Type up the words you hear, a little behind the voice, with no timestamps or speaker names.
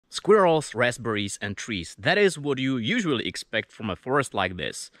Squirrels, raspberries, and trees. That is what you usually expect from a forest like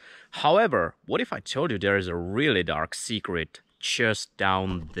this. However, what if I told you there is a really dark secret just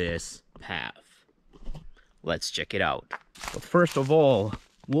down this path? Let's check it out. But first of all,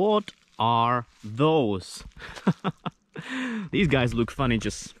 what are those? These guys look funny,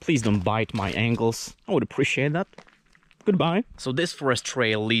 just please don't bite my ankles. I would appreciate that. Goodbye. So this forest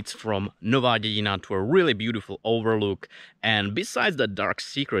trail leads from Nová Dědina to a really beautiful overlook, and besides the dark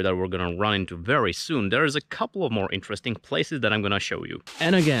secret that we're gonna run into very soon, there's a couple of more interesting places that I'm gonna show you.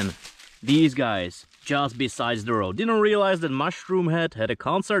 And again, these guys just besides the road. Didn't realize that Mushroom Head had a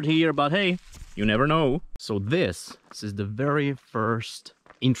concert here, but hey, you never know. So this is the very first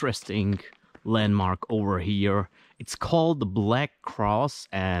interesting landmark over here. It's called the Black Cross,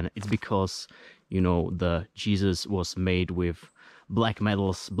 and it's because, you know, the Jesus was made with black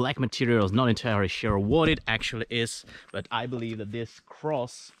metals, black materials. Not entirely sure what it actually is, but I believe that this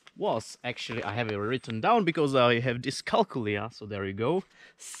cross was actually, I have it written down because I have dyscalculia, so there you go,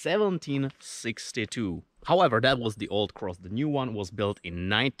 1762. However, that was the old cross. The new one was built in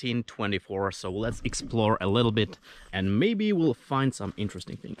 1924, so let's explore a little bit and maybe we'll find some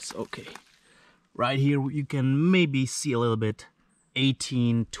interesting things. Okay, right here you can maybe see a little bit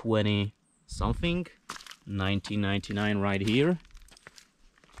 1820 something, 1999 right here.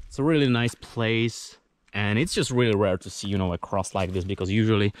 It's a really nice place, and it's just really rare to see, you know, a cross like this because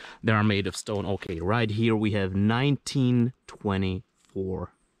usually they are made of stone. Okay, right here we have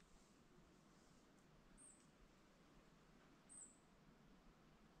 1924.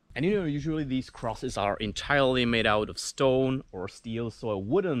 And you know, usually these crosses are entirely made out of stone or steel, so a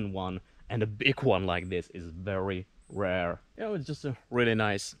wooden one and a big one like this is very rare. You know, it's just a really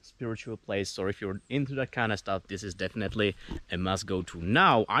nice spiritual place, so if you're into that kind of stuff, this is definitely a must go to.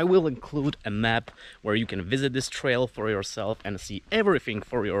 Now I will include a map where you can visit this trail for yourself and see everything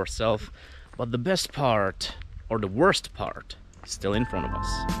for yourself, but the best part, or the worst part, is still in front of us.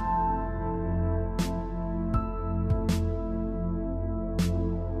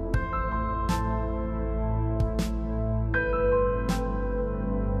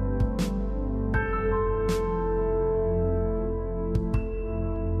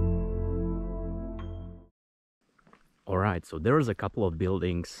 Alright, so there's a couple of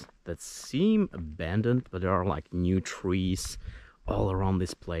buildings that seem abandoned, but there are like new trees all around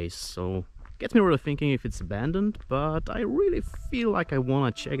this place, so gets me really thinking if it's abandoned, but I really feel like I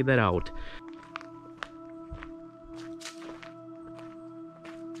want to check that out.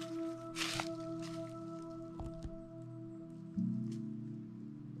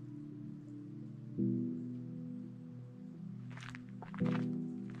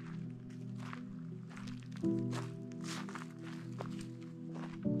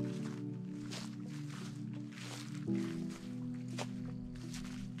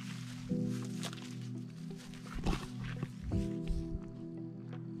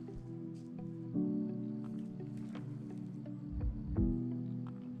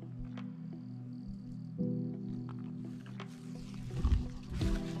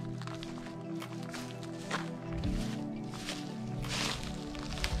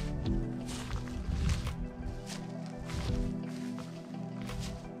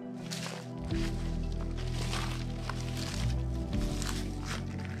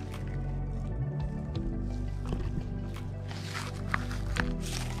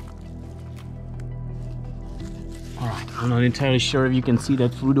 I'm not entirely sure if you can see that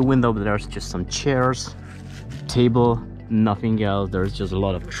through the window, but there's just some chairs, table, nothing else. There's just a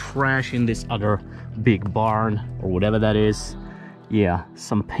lot of trash in this other big barn or whatever that is. Yeah,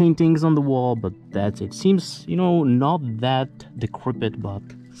 some paintings on the wall, but that's it. Seems, you know, not that decrepit, but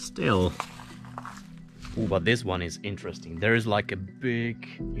still. Ooh, but this one is interesting. There is like a big,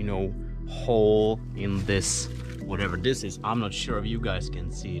 you know, hole in this, whatever this is. I'm not sure if you guys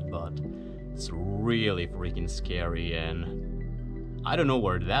can see it, but it's really freaking scary, and I don't know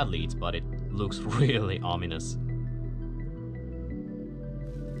where that leads, but it looks really ominous.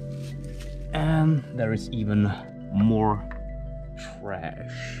 And there is even more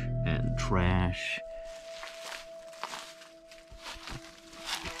trash and trash.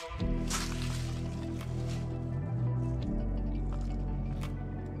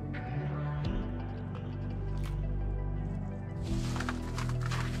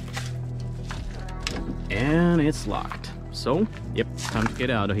 And it's locked. So, yep, time to get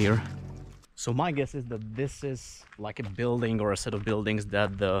out of here. So my guess is that this is like a building or a set of buildings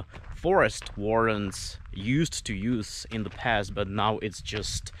that the forest wardens used to use in the past, but now it's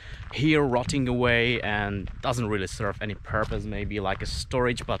just here rotting away and doesn't really serve any purpose, maybe like a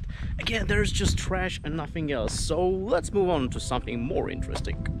storage, but again, there's just trash and nothing else. So let's move on to something more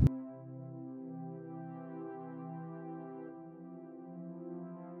interesting.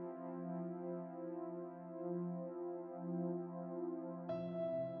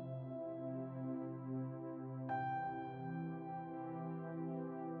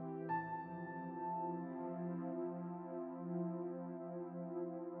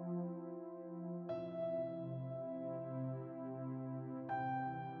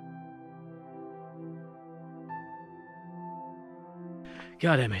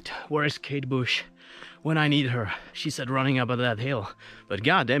 God damn it, where's Kate Bush when I need her? She said running up that hill, but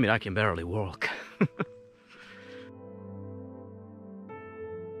god damn it, I can barely walk.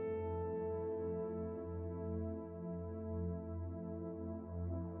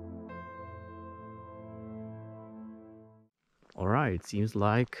 Alright, it seems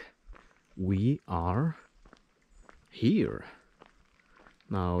like we are here.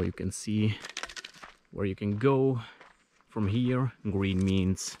 Now you can see where you can go from here. Green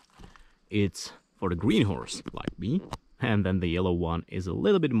means it's for the green horse like me, and then the yellow one is a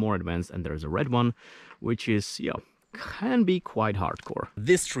little bit more advanced, and there's a red one which is, yeah, can be quite hardcore.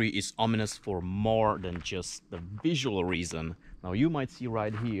 This tree is ominous for more than just the visual reason. Now you might see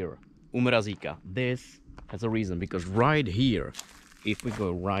right here Umrazika. This has a reason, because right here, if we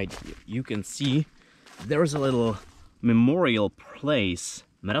go right here, you can see there's a little memorial place,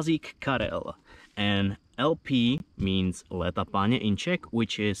 Mrazík Karel, and LP means Leta Páně in Czech,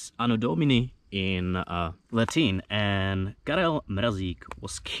 which is Anno Domini in Latin, and Karel Mrazík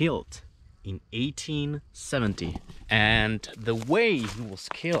was killed in 1870. And the way he was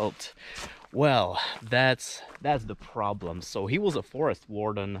killed, well, that's the problem. So he was a forest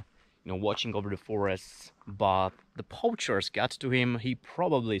warden, you know, watching over the forests, but the poachers got to him. He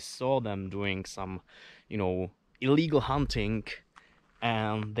probably saw them doing some, you know, illegal hunting,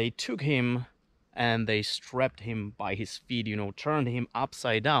 and they took him and they strapped him by his feet, you know, turned him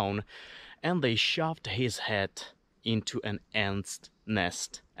upside down, and they shoved his head into an ant's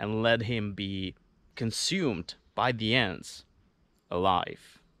nest and let him be consumed by the ants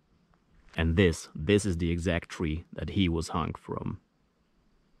alive. And this is the exact tree that he was hung from.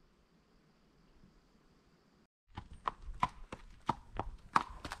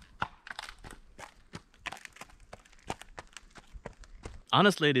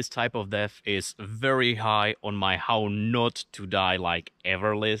 Honestly, this type of death is very high on my how not to die like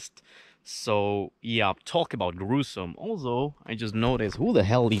ever list. So yeah, talk about gruesome. Also, I just noticed, who the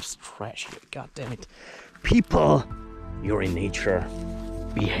hell leaves trash here? God damn it. People, you're in nature.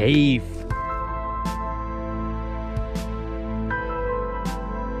 Behave.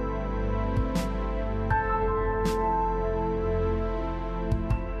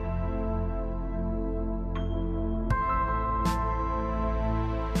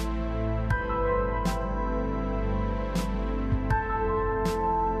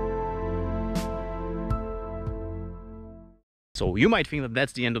 So you might think that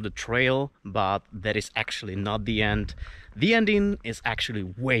that's the end of the trail, but that is actually not the end. The ending is actually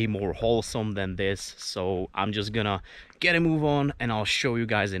way more wholesome than this, so I'm just gonna get a move on and I'll show you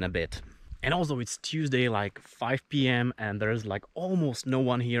guys in a bit. And also, it's Tuesday, like 5 p.m. and there's like almost no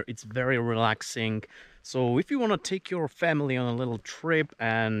one here. It's very relaxing. So if you want to take your family on a little trip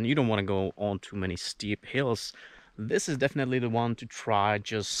and you don't want to go on too many steep hills, this is definitely the one to try.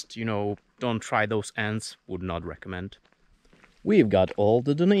 Just, you know, don't try those ants. Would not recommend. We've got all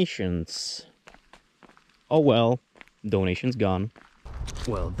the donations. Oh well, donations gone.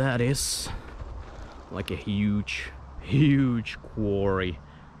 Well, that is like a huge quarry.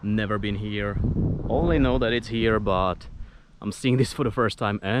 Never been here. Only know that it's here, but I'm seeing this for the first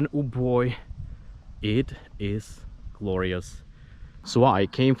time, and oh boy, it is glorious. So I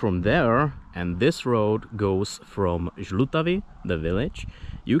came from there, and this road goes from Žlutavy, the village.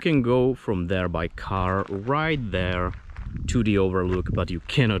 You can go from there by car right there to the overlook, but you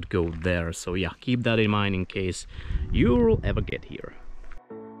cannot go there. So yeah, keep that in mind in case you'll ever get here.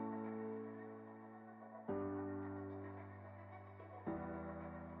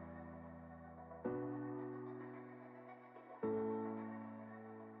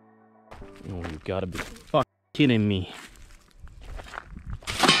 Oh, you gotta be fucking kidding me.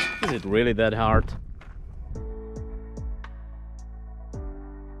 Is it really that hard?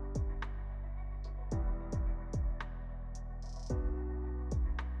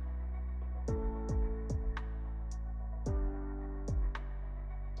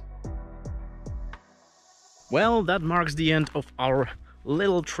 Well, that marks the end of our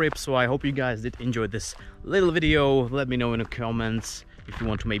little trip, so I hope you guys did enjoy this little video. Let me know in the comments if you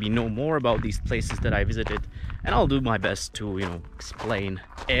want to maybe know more about these places that I visited, and I'll do my best to, you know, explain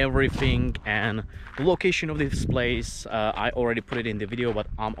everything and the location of this place. I already put it in the video, but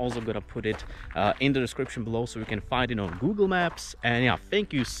I'm also gonna put it in the description below so you can find it on Google Maps. And yeah,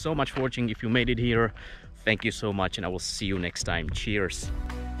 thank you so much for watching. If you made it here, thank you so much, and I will see you next time. Cheers.